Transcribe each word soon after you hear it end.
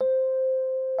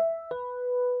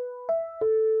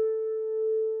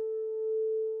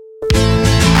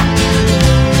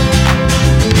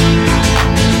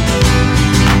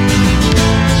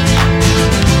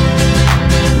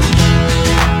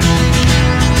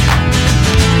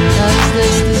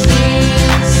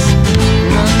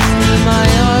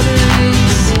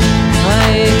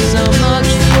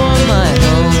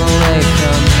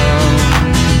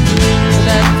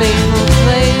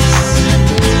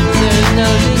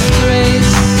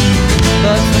race,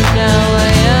 but for now I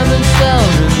am and shall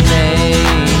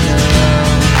remain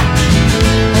alone.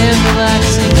 I am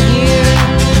relaxing here,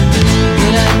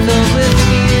 yet I fill with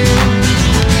fear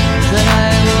that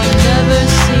I will never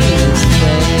see his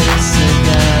face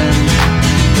again,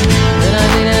 that I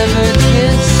may never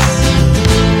kiss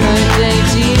her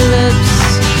dainty lips.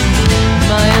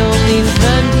 My only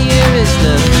friend here is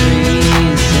the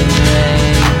freezing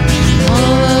rain.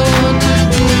 All I want to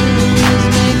do is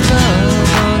make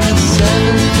love on the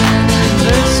 7th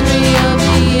anniversary of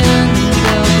the end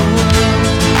of the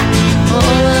world.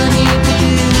 All I need to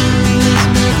do is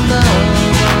make love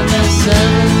on the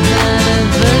 7th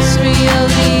anniversary of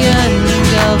the end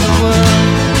of the world.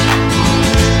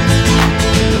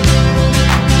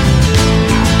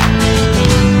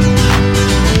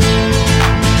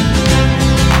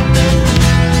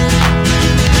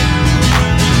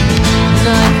 And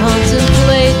I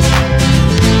contemplate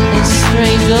this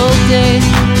strange old date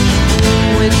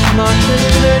which marked the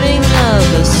turning